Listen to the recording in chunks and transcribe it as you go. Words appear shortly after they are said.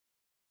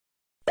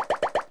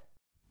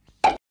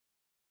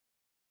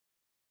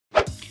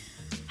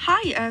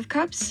Hi Earth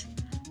Cubs,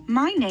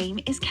 my name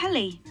is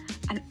Kelly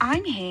and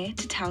I'm here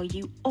to tell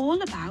you all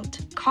about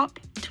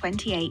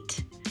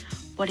COP28,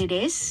 what it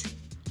is,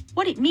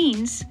 what it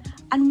means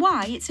and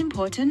why it's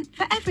important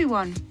for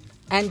everyone.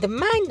 And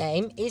my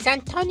name is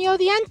Antonio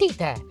the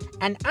Anteater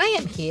and I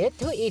am here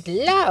to eat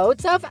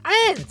loads of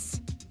ants.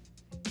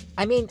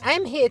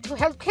 I'm here to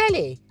help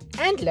Kelly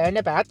and learn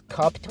about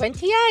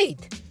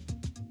COP28.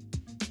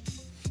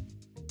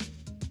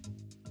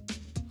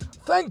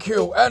 Thank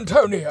you,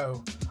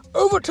 Antonio.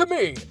 Over to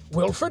me,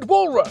 Wilfred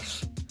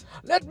Walrus.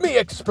 Let me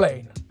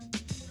explain.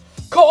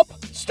 COP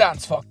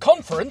stands for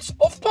Conference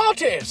of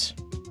Parties.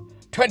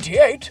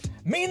 28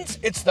 means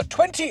it's the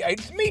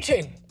 28th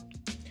meeting.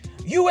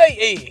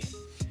 UAE.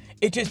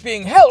 It is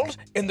being held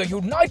in the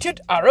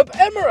United Arab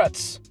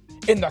Emirates,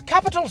 in the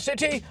capital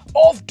city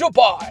of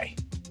Dubai.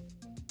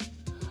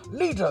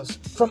 Leaders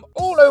from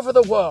all over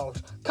the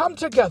world come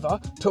together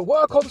to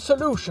work on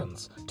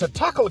solutions to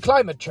tackle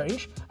climate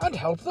change and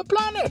help the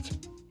planet.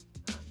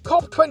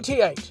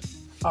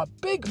 COP28, a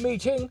big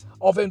meeting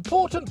of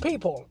important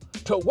people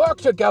to work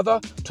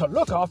together to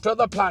look after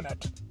the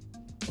planet.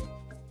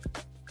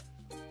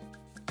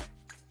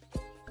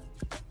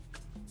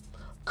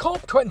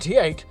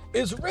 COP28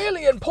 is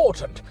really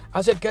important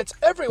as it gets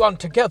everyone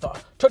together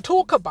to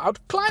talk about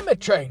climate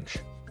change.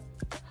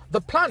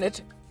 The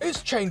planet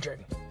is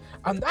changing,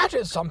 and that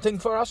is something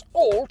for us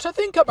all to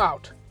think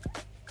about.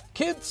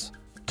 Kids,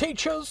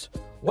 teachers,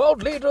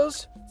 world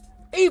leaders,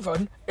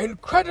 even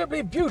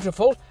incredibly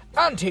beautiful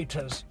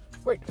anteaters.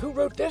 Wait, who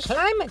wrote this?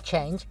 Climate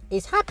change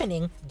is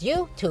happening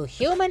due to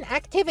human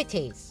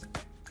activities.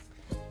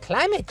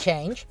 Climate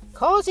change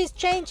causes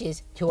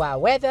changes to our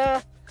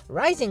weather,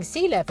 rising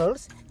sea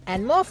levels,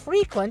 and more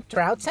frequent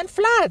droughts and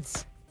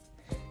floods.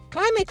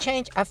 Climate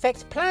change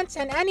affects plants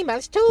and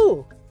animals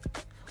too.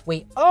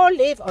 We all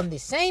live on the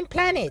same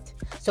planet,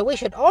 so we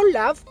should all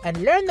love and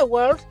learn the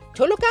world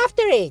to look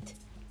after it.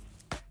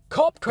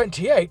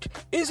 COP28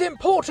 is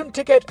important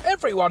to get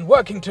everyone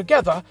working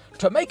together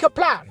to make a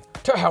plan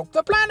to help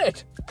the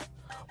planet.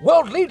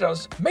 World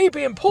leaders may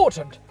be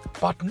important,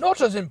 but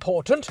not as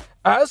important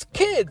as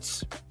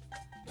kids.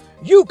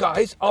 You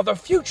guys are the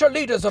future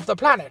leaders of the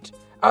planet,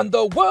 and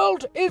the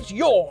world is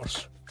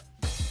yours.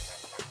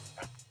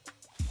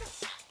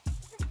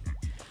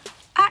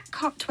 At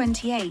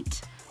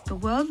COP28, the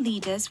world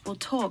leaders will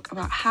talk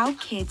about how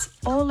kids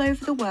all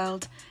over the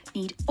world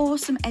need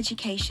awesome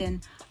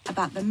education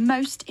about the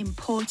most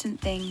important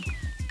thing,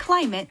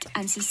 climate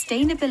and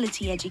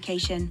sustainability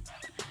education.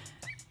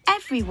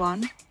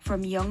 Everyone,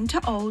 from young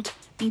to old,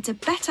 needs a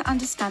better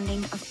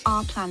understanding of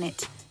our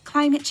planet,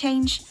 climate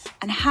change,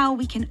 and how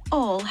we can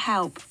all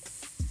help.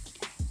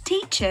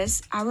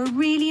 Teachers are a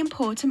really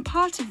important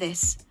part of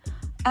this.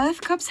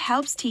 Earth Cubs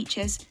helps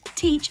teachers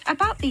teach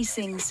about these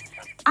things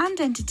and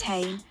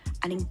entertain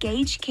and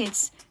engage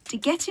kids to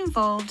get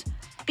involved,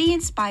 be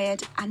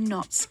inspired and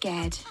not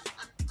scared.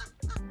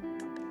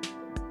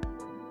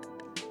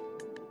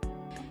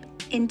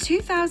 In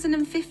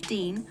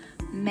 2015,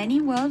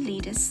 many world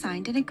leaders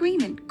signed an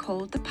agreement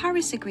called the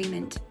Paris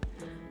Agreement.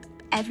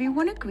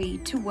 Everyone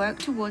agreed to work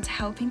towards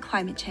helping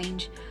climate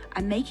change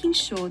and making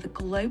sure the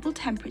global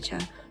temperature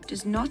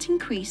does not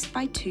increase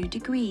by 2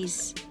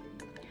 degrees.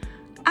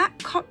 At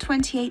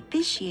COP28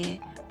 this year,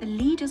 the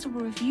leaders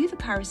will review the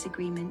Paris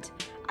Agreement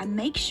and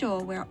make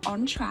sure we're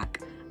on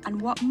track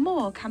and what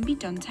more can be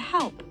done to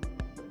help.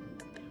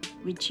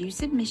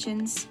 Reduce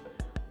emissions,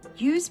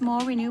 use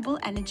more renewable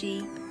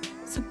energy,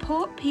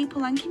 support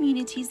people and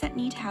communities that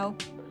need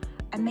help,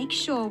 and make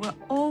sure we're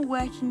all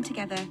working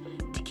together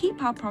to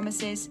keep our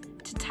promises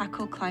to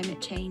tackle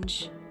climate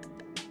change.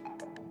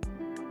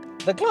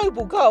 The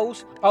global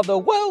goals are the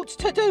world's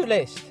to-do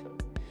list.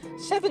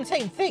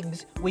 17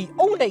 things we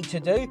all need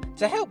to do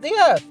to help the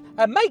Earth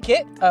and make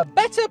it a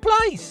better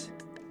place.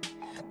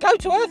 Go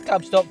to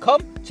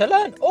earthcubs.com to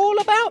learn all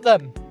about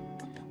them.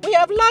 We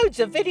have loads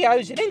of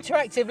videos and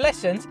interactive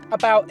lessons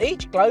about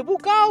each global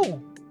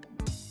goal.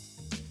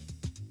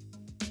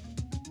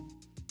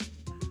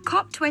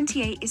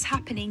 COP28 is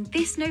happening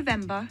this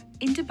November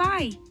in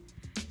Dubai.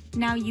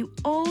 Now you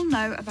all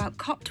know about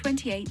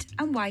COP28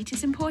 and why it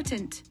is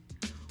important.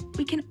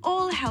 We can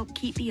all help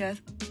keep the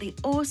Earth the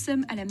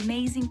awesome and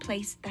amazing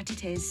place that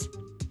it is.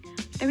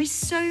 There is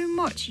so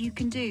much you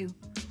can do.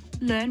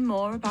 Learn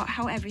more about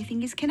how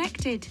everything is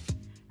connected.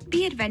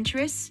 Be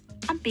adventurous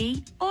and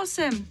be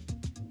awesome.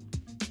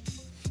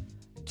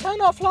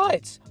 Turn off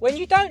lights when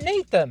you don't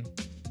need them.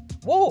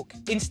 Walk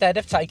instead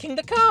of taking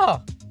the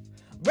car.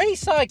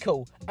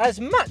 Recycle as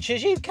much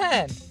as you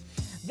can.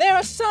 There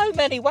are so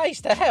many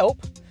ways to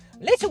help.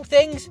 Little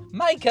things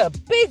make a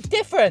big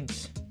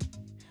difference.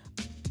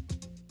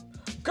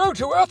 Go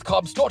to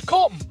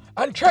earthcubs.com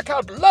and check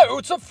out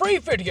loads of free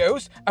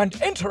videos and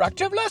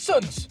interactive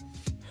lessons,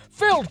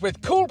 filled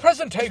with cool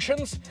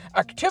presentations,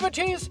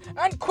 activities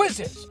and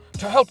quizzes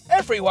to help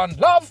everyone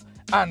love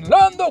and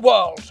learn the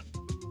world.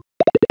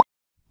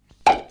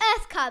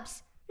 Earth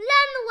Cubs,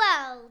 learn the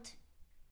world!